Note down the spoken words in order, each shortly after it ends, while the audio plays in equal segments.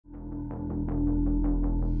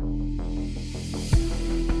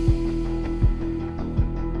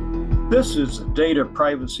This is a Data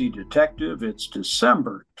Privacy Detective. It's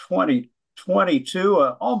December 2022,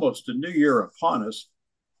 almost a new year upon us.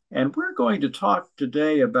 And we're going to talk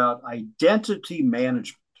today about identity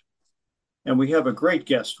management. And we have a great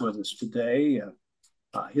guest with us today.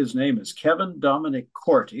 His name is Kevin Dominic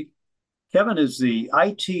Corti. Kevin is the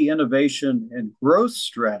IT innovation and growth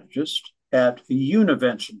strategist at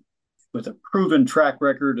Univention with a proven track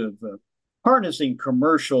record of harnessing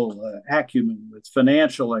commercial acumen with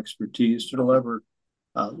financial expertise to deliver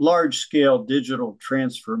large-scale digital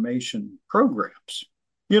transformation programs.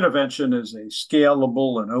 Univention is a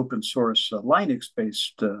scalable and open-source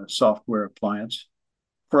Linux-based software appliance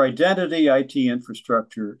for identity, IT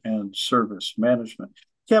infrastructure, and service management.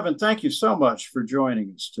 Kevin, thank you so much for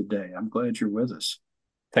joining us today. I'm glad you're with us.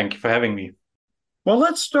 Thank you for having me. Well,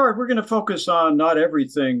 let's start. We're going to focus on not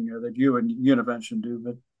everything that you and Univention do,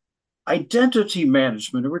 but identity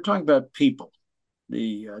management. And we're talking about people,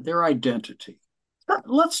 their identity.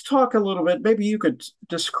 Let's talk a little bit. Maybe you could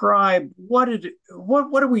describe what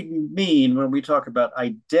do we mean when we talk about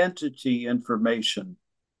identity information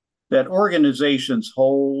that organizations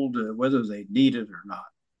hold, whether they need it or not?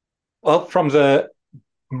 Well, from the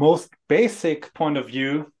most basic point of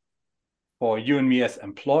view for you and me as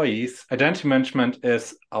employees, identity management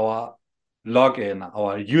is our login,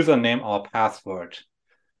 our username, our password,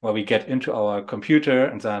 where we get into our computer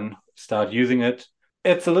and then start using it.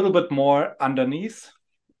 It's a little bit more underneath.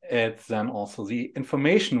 It's then also the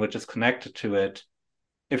information which is connected to it.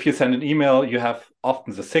 If you send an email, you have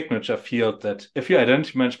often the signature field that if your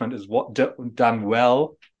identity management is done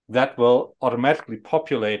well, that will automatically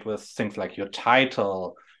populate with things like your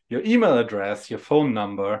title, your email address, your phone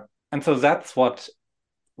number. And so that's what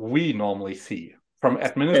we normally see from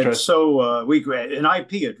administrators. And so we an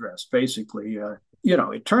IP address, basically,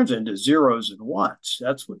 it turns into zeros and ones.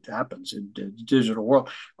 That's what happens in the digital world.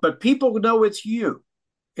 But people know it's you.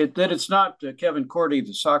 That it's not Kevin Corti,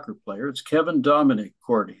 the soccer player. It's Kevin Dominic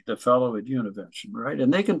Corti, the fellow at Univention, right?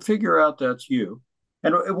 And they can figure out that's you.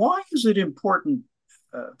 And why is it important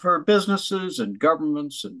for businesses and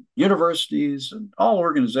governments and universities and all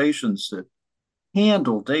organizations that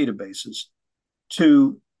handle databases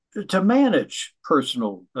to manage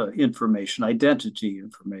personal information, identity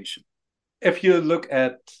information? If you look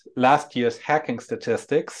at last year's hacking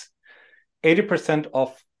statistics, 80%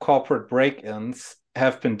 of corporate break-ins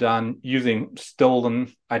have been done using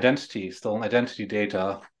stolen identity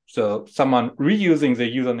data. So someone reusing their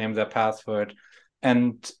username, their password.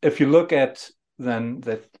 And if you look at then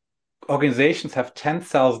that organizations have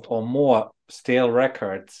 10,000 or more stale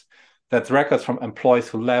records, that's records from employees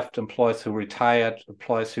who left, employees who retired,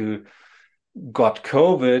 employees who got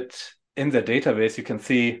COVID in their database, you can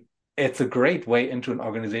see it's a great way into an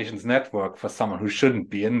organization's network for someone who shouldn't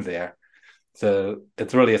be in there. So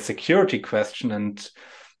it's really a security question. And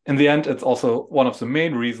in the end, it's also one of the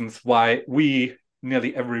main reasons why we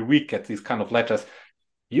nearly every week get these kind of letters.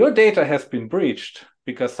 Your data has been breached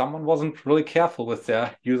because someone wasn't really careful with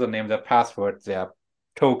their username, their password, their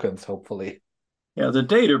tokens, hopefully. Yeah, the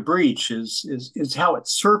data breach is how it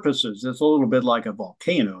surfaces. It's a little bit like a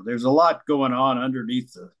volcano. There's a lot going on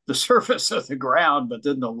underneath the surface of the ground, but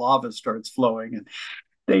then the lava starts flowing. And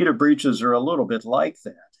data breaches are a little bit like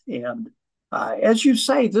that. And as you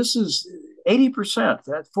say, this is 80%.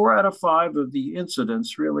 That 4 out of 5 of the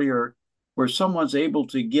incidents really are where someone's able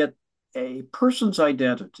to get a person's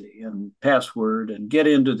identity and password and get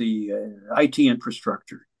into the IT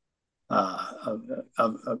infrastructure of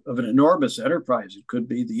an enormous enterprise. It could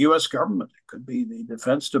be the U.S. government, it could be the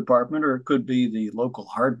Defense Department, or it could be the local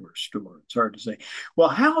hardware store. It's hard to say. Well,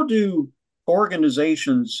 how do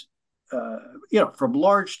organizations, from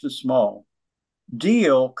large to small,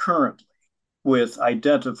 deal currently with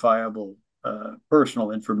identifiable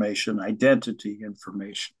personal information, identity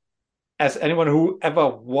information? As anyone who ever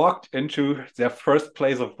walked into their first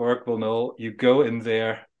place of work will know, you go in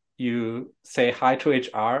there, you say hi to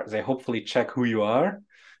HR, they hopefully check who you are,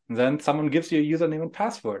 and then someone gives you a username and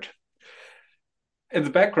password. In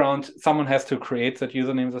the background, someone has to create that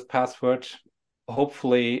username and password.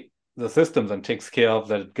 Hopefully the system then takes care of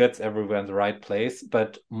that it gets everywhere in the right place,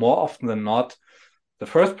 but more often than not, the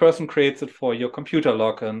first person creates it for your computer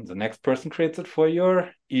login, the next person creates it for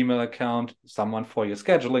your email account, someone for your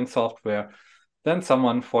scheduling software, then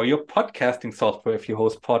someone for your podcasting software if you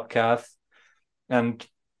host podcasts. And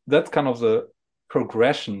that's kind of the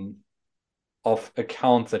progression of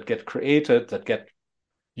accounts that get created, that get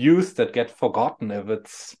used, that get forgotten if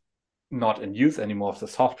it's not in use anymore, if the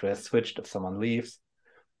software is switched, if someone leaves.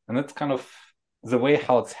 And that's kind of the way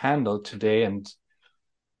how it's handled today. And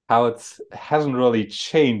how it hasn't really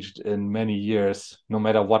changed in many years, no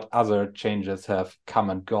matter what other changes have come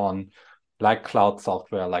and gone, like cloud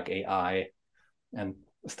software, like AI. And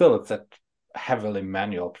still, it's a heavily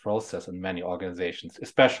manual process in many organizations,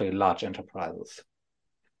 especially large enterprises.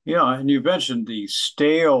 Yeah, and you mentioned the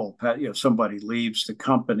stale, somebody leaves the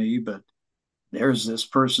company, but there's this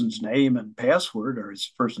person's name and password or this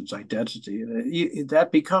person's identity. That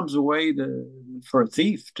becomes a way for a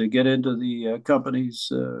thief to get into the company's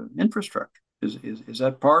infrastructure. Is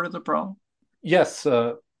that part of the problem? Yes,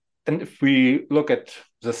 and if we look at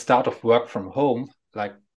the start of work from home,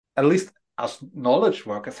 like at least us knowledge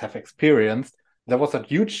workers have experienced, there was a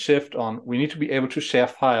huge shift on we need to be able to share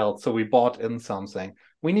files. So we bought in something.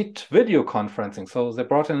 We need video conferencing. So they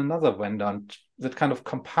brought in another vendor, and that kind of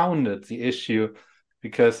compounded the issue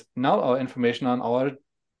because now our information on our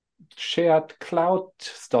shared cloud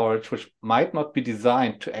storage, which might not be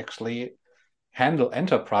designed to actually handle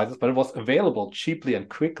enterprises, but it was available cheaply and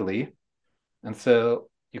quickly. And so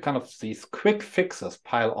you kind of these quick fixes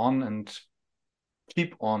pile on and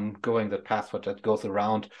keep on going. The password that goes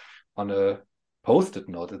around on a post-it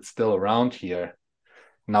note, it's still around here.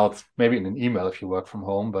 Now it's maybe in an email if you work from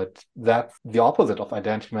home, but that's the opposite of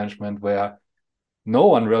identity management where no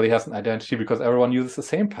one really has an identity because everyone uses the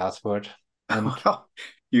same password. And well,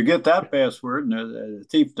 you get that password, and the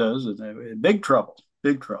thief does, and big trouble,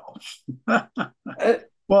 big trouble.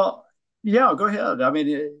 Well, yeah, go ahead. I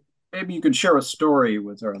mean, maybe you can share a story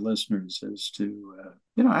with our listeners as to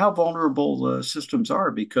how vulnerable systems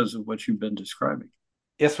are because of what you've been describing.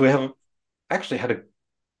 yes, we have actually had a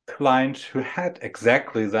client who had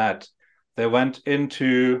exactly that. They went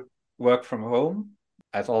into work from home,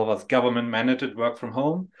 as all of us government mandated work from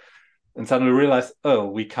home, and suddenly realized, oh,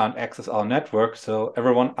 we can't access our network. So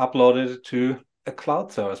everyone uploaded it to a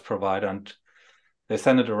cloud service provider and they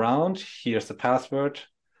sent it around. Here's the password.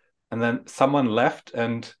 And then someone left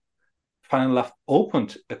and finally enough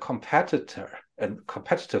opened a competitive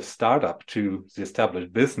startup to the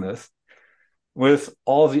established business with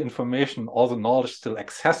all the information, all the knowledge still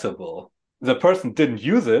accessible. The person didn't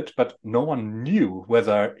use it, but no one knew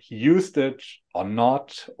whether he used it or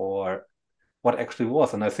not, or what actually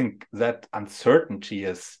was. And I think that uncertainty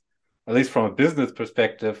is, at least from a business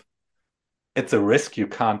perspective, it's a risk you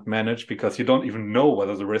can't manage because you don't even know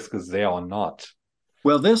whether the risk is there or not.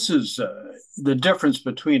 Well, this is the difference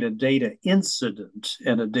between a data incident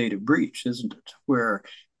and a data breach, isn't it? Where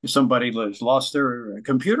if somebody has lost their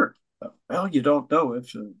computer, well, you don't know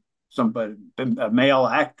if a male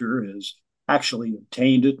actor has actually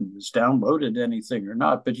obtained it and has downloaded anything or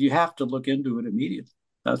not, but you have to look into it immediately.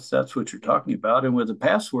 That's what you're talking about. And with a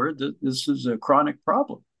password, this is a chronic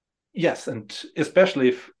problem. Yes, and especially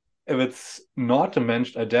if it's not a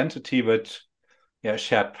managed identity, but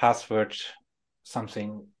shared password,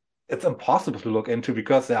 something it's impossible to look into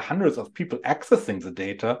because there are hundreds of people accessing the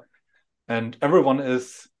data, and everyone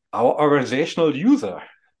is our organizational user.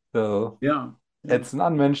 So yeah. it's an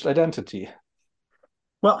unmanaged identity.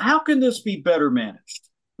 Well, how can this be better managed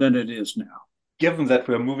than it is now? Given that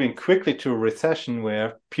we're moving quickly to a recession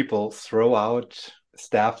where people throw out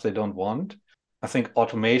staff they don't want, I think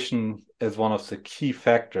automation is one of the key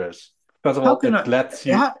factors. First of How all, can it I lets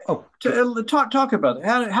you talk about it?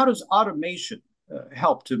 How does automation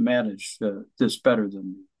help to manage this better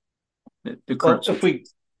than the current situation?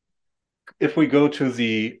 If we go to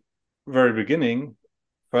the very beginning,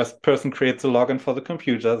 first person creates a login for the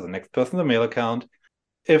computer, the next person the mail account.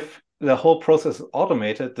 If the whole process is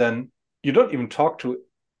automated, then you don't even talk to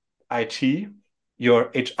IT.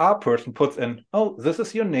 Your HR person puts in, oh, this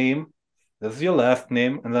is your name, this is your last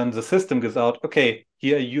name, and then the system gives out, okay,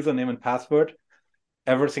 here username and password.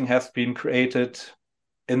 Everything has been created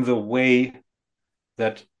in the way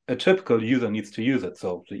that a typical user needs to use it.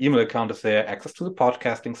 So the email account is there, access to the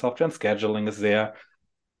podcasting software and scheduling is there.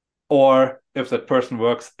 Or if that person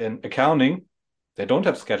works in accounting, they don't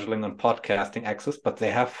have scheduling and podcasting access, but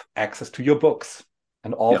they have access to your books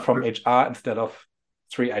and all Yeah, from HR instead of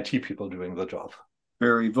 3 IT people doing the job.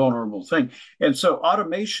 very vulnerable thing. And so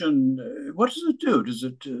automation, what does it do? Does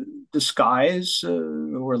it disguise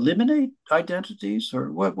or eliminate identities,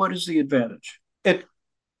 or what is the advantage? It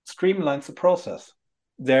streamlines the process.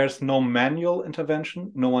 There's no manual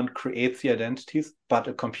intervention. No one creates the identities, but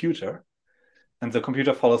a computer. And the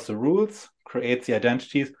computer follows the rules, creates the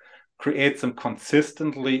identities, creates them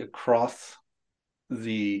consistently across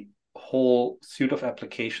the whole suite of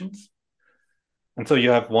applications. And so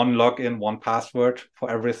you have one login, one password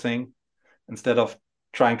for everything, instead of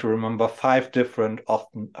trying to remember 5 different,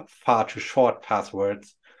 often far too short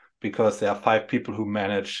passwords, because there are 5 people who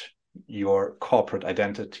manage your corporate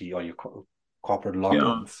identity or your corporate Yeah.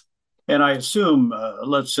 logins. And I assume,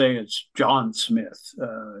 let's say it's John Smith,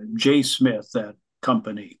 jsmith at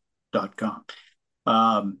company.com.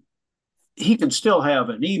 Um, he can still have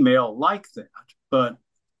an email like that, but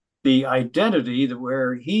the identity that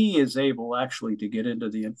where he is able actually to get into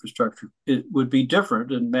the infrastructure, it would be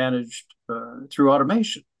different and managed through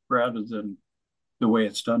automation rather than the way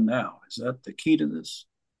it's done now. Is that the key to this?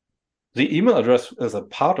 The email address is a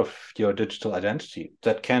part of your digital identity.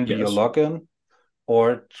 That can be your Yes. login,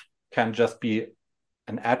 or it can just be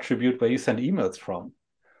an attribute where you send emails from.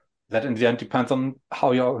 That in the end depends on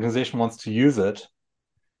how your organization wants to use it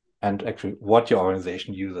and actually what your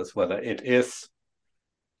organization uses, whether it is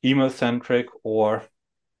email-centric or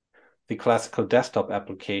the classical desktop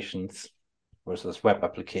applications versus web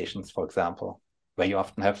applications, for example, where you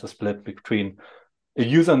often have the split between a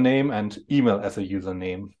username and email as a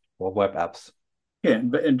username for web apps. Yeah,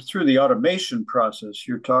 and through the automation process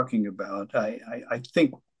you're talking about, I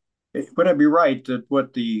think, would I be right that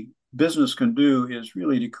what the business can do is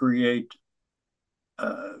really to create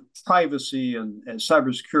privacy and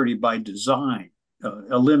cybersecurity by design,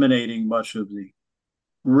 eliminating much of the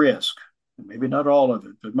risk, maybe not all of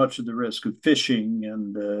it, but much of the risk of phishing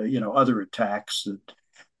and other attacks that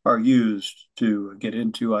are used to get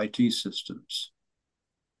into IT systems.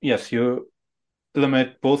 Yes, you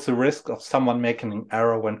eliminate both the risk of someone making an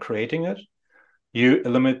error when creating it. You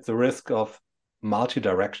eliminate the risk of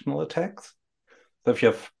multi-directional attacks. So if you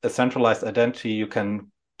have a centralized identity, you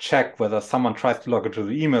can check whether someone tries to log into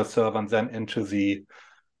the email server and then into the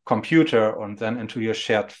computer and then into your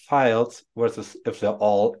shared files, versus if they're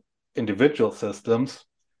all individual systems,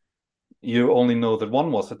 you only know that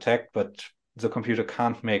one was attacked, but the computer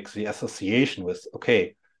can't make the association with,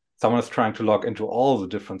 okay, someone is trying to log into all the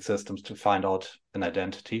different systems to find out an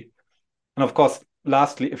identity. And of course,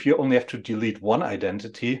 lastly, if you only have to delete one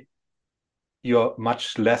identity, you're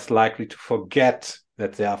much less likely to forget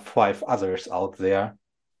that there are 5 others out there,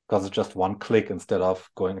 because it's just one click instead of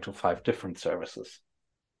going to 5 different services.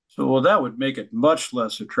 So, well, that would make it much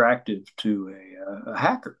less attractive to a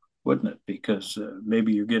hacker, wouldn't it? Because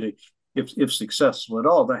maybe you're getting, if successful at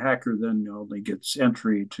all, the hacker then only gets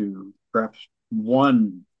entry to perhaps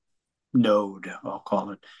one node, I'll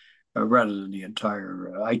call it, rather than the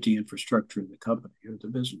entire IT infrastructure of the company or the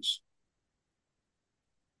business.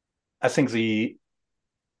 I think the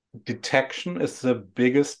detection is the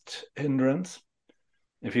biggest hindrance.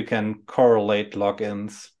 If you can correlate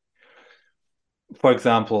logins. For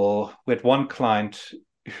example, we had one client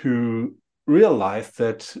who realized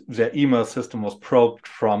that their email system was probed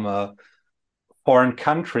from a foreign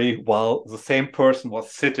country while the same person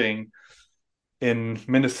was sitting in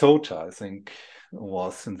Minnesota, I think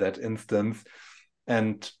was in that instance.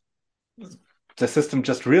 And the system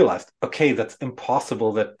just realized, okay, that's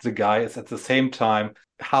impossible that the guy is at the same time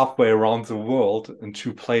halfway around the world in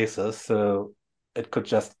 2 places. So it could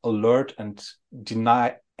just alert and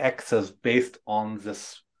deny access based on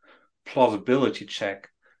this plausibility check.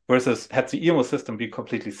 Versus had the email system be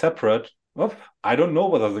completely separate, well, I don't know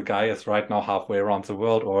whether the guy is right now halfway around the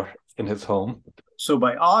world or in his home. So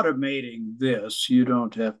by automating this, you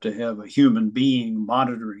don't have to have a human being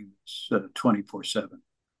monitoring this 24/7.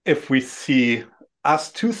 If we see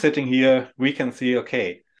us 2 sitting here, we can see,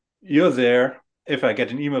 okay, you're there. If I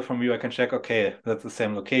get an email from you, I can check, okay, that's the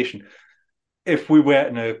same location. If we were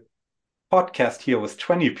in a podcast here with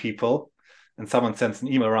 20 people and someone sends an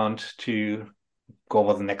email around to go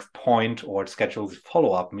over the next point or schedule the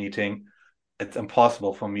follow-up meeting, it's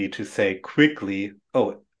impossible for me to say quickly,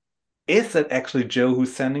 oh, is it actually Joe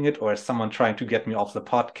who's sending it, or is someone trying to get me off the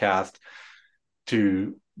podcast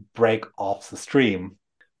to break off the stream?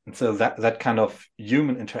 And so that kind of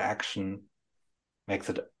human interaction makes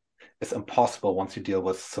it's impossible once you deal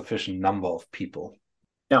with sufficient number of people.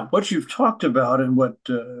 Now, what you've talked about and what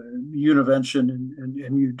Univention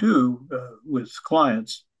and you do with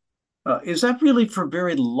clients, is that really for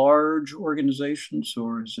very large organizations,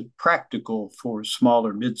 or is it practical for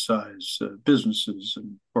smaller, mid-sized businesses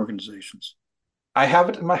and organizations? I have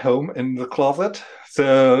it in my home in the closet,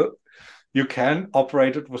 so you can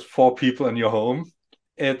operate it with 4 people in your home.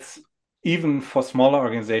 It's even for smaller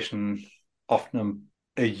organizations often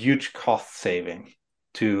a huge cost saving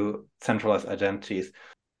to centralized identities.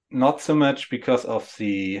 Not so much because of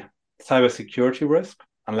the cybersecurity risk,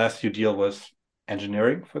 unless you deal with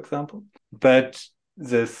engineering, for example, but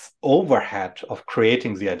this overhead of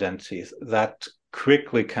creating the identities that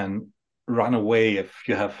quickly can run away if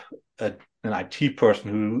you have an IT person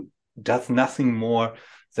who does nothing more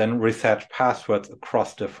than reset passwords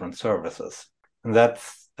across different services. And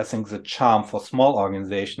that's, I think, the charm for small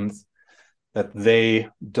organizations, that they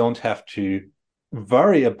don't have to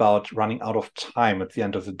worry about running out of time at the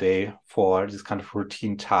end of the day for these kind of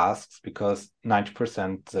routine tasks, because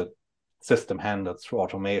 90% the system handles through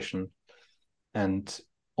automation, and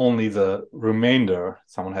only the remainder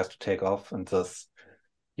someone has to take off. And thus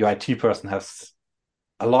your IT person has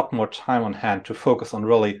a lot more time on hand to focus on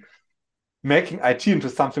really making IT into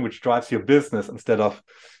something which drives your business, instead of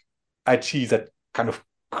IT that kind of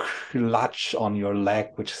clutch on your leg,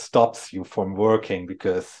 which stops you from working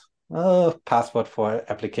because password for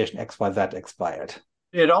application XYZ expired.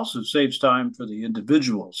 It also saves time for the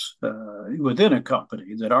individuals within a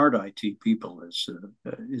company that aren't IT people,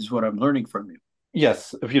 is what I'm learning from you.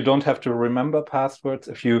 Yes, if you don't have to remember passwords,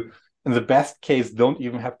 if you, in the best case, don't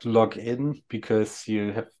even have to log in because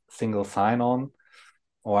you have single sign-on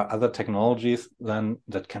or other technologies, then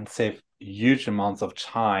that can save huge amounts of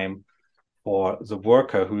time for the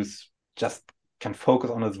worker who's just can focus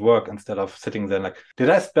on his work instead of sitting there like, did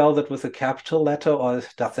I spell that with a capital letter, or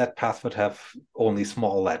does that password have only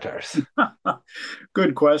small letters?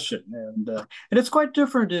 Good question, and it's quite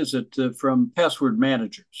different, is it, from password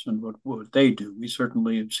managers and what they do? We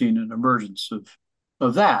certainly have seen an emergence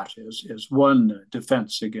of that as one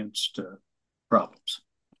defense against problems.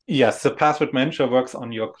 Yes, the password manager works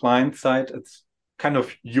on your client side. It's kind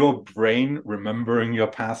of your brain remembering your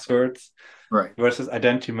passwords. Right. Versus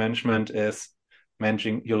identity management is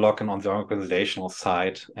managing your login on the organizational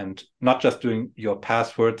side, and not just doing your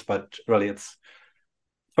passwords, but really it's,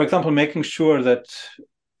 for example, making sure that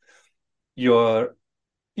your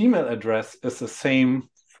email address is the same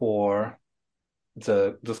for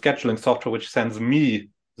the scheduling software, which sends me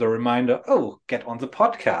the reminder, oh, get on the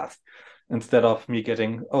podcast, instead of me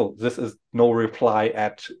getting, oh, this is no reply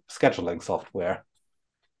at scheduling software,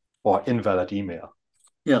 or invalid email.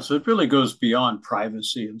 Yeah, so it really goes beyond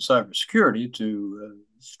privacy and cybersecurity to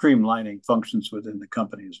streamlining functions within the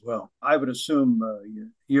company as well. I would assume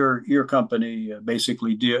your company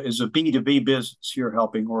basically is a B2B business. You're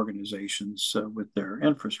helping organizations with their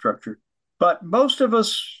infrastructure, but most of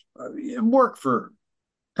us work for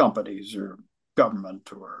companies or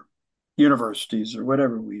government or universities or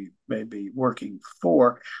whatever we may be working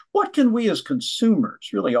for. What can we as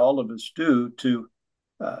consumers, really all of us, do to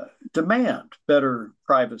demand better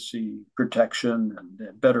privacy protection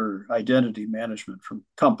and better identity management from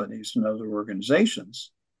companies and other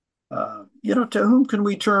organizations? To whom can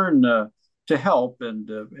we turn to help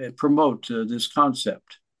and promote this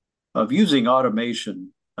concept of using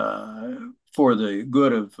automation for the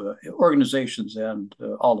good of organizations and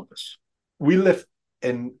all of us? We live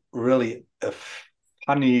in really a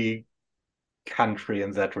funny country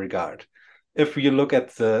in that regard. If you look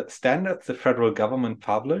at the standards the federal government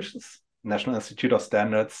publishes, National Institute of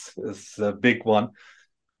Standards is a big one.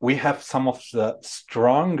 We have some of the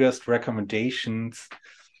strongest recommendations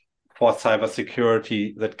for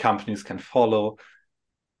cybersecurity that companies can follow,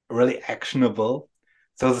 really actionable.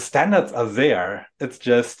 So the standards are there. It's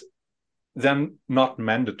just they're not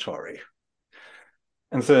mandatory.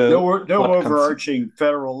 And so no overarching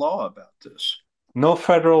federal law about this. No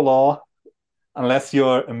federal law. Unless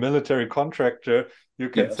you're a military contractor, you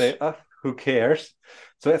can say, who cares?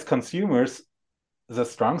 So as consumers, the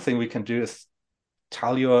strong thing we can do is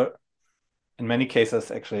tell your, in many cases,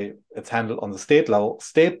 actually, it's handled on the state level,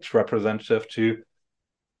 state representative to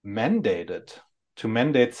mandate it, to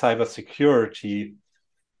mandate cybersecurity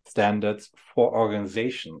standards for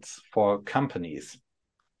organizations, for companies.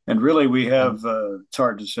 And really, we have, it's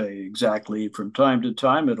hard to say exactly, from time to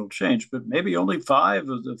time it'll change, but maybe only 5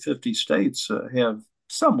 of the 50 states have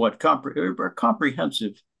somewhat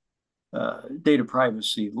comprehensive data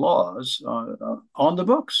privacy laws on the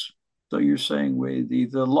books. So you're saying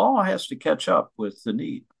the law has to catch up with the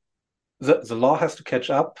need. The law has to catch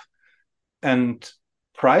up, and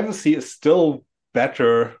privacy is still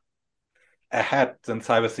better ahead than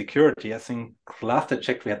cybersecurity. I think last I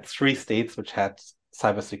checked, we had 3 states which had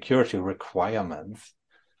cybersecurity requirements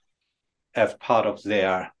as part of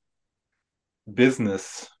their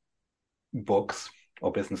business books or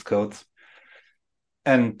business codes.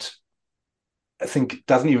 And I think it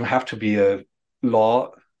doesn't even have to be a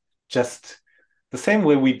law, just the same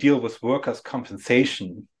way we deal with workers'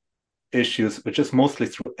 compensation issues, which is mostly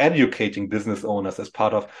through educating business owners as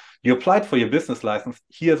part of, you applied for your business license,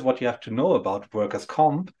 here's what you have to know about workers'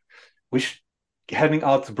 comp. Handing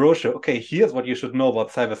out the brochure, okay, here's what you should know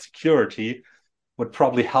about cybersecurity, would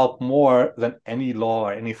probably help more than any law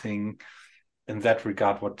or anything in that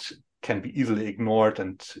regard, what can be easily ignored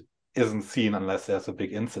and isn't seen unless there's a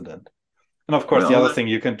big incident. And of course, the other thing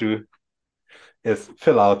you can do is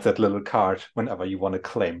fill out that little card whenever you want to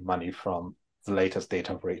claim money from the latest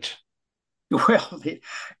data breach. Well,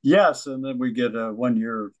 yes, and then we get a 1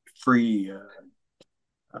 year free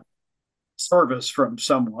service from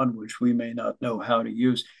someone, which we may not know how to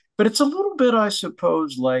use. But it's a little bit, I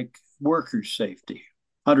suppose, like worker safety.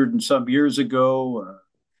 100 and some years ago,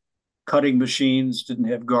 cutting machines didn't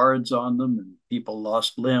have guards on them and people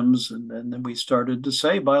lost limbs. And then we started to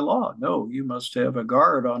say by law, no, you must have a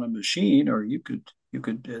guard on a machine or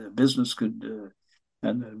business could,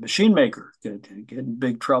 and the machine maker could get in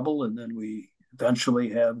big trouble. And then we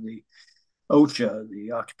eventually have the OSHA,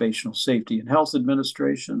 the Occupational Safety and Health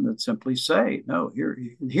Administration, that simply say, no,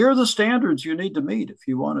 here are the standards you need to meet if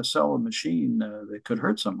you want to sell a machine that could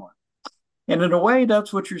hurt someone. And in a way,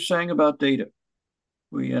 that's what you're saying about data.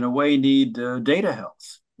 We, in a way, need data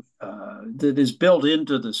health that is built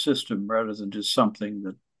into the system rather than just something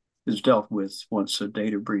that is dealt with once a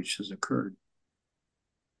data breach has occurred.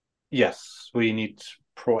 Yes, we need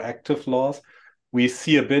proactive laws. We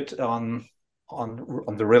see a bit on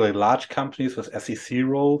the really large companies with SEC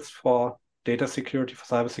rules for data security, for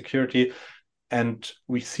cybersecurity, and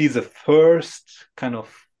we see the first kind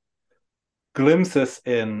of glimpses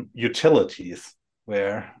in utilities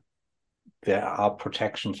where there are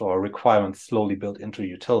protections or requirements slowly built into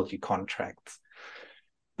utility contracts.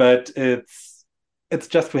 But it's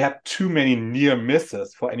just we had too many near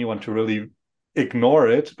misses for anyone to really ignore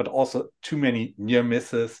it, but also too many near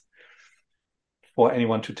misses for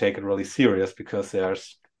anyone to take it really serious, because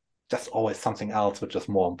there's just always something else which is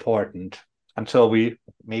more important until we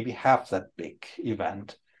maybe have that big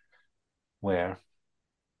event where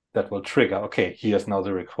that will trigger, okay, here's now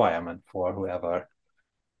the requirement for whoever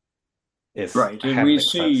is right. And handling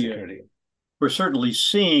cybersecurity. We're certainly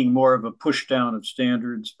seeing more of a push down of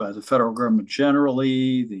standards by the federal government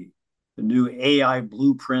generally. The new AI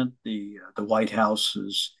blueprint the White House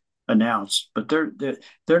has announced, but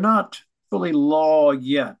they're not fully law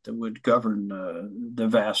yet that would govern the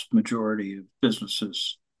vast majority of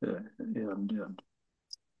businesses, and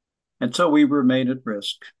so we remain at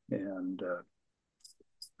risk. And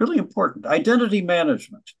really important identity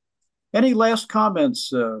management. Any last comments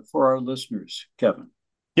for our listeners, Kevin?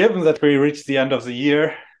 Given that we reached the end of the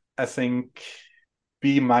year, I think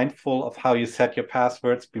be mindful of how you set your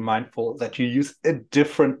passwords. Be mindful that you use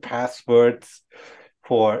different passwords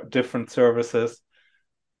for different services,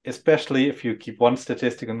 especially if you keep one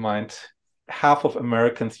statistic in mind. Half of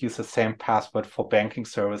Americans use the same password for banking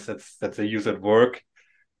services that they use at work.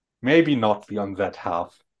 Maybe not beyond that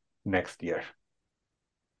half next year.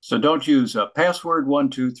 So don't use a password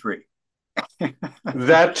 123.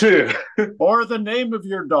 That too. Or the name of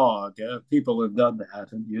your dog. People have done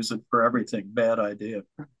that and use it for everything. Bad idea.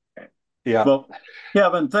 Yeah. Well,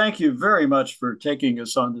 Kevin, thank you very much for taking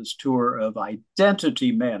us on this tour of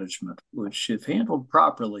identity management, which, if handled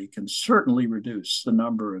properly, can certainly reduce the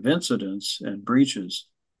number of incidents and breaches,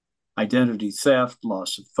 identity theft,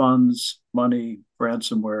 loss of funds, money,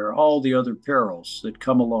 ransomware, all the other perils that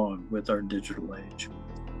come along with our digital age.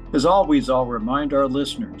 As always, I'll remind our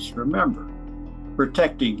listeners, remember,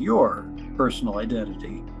 protecting your personal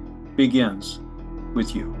identity begins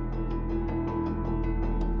with you.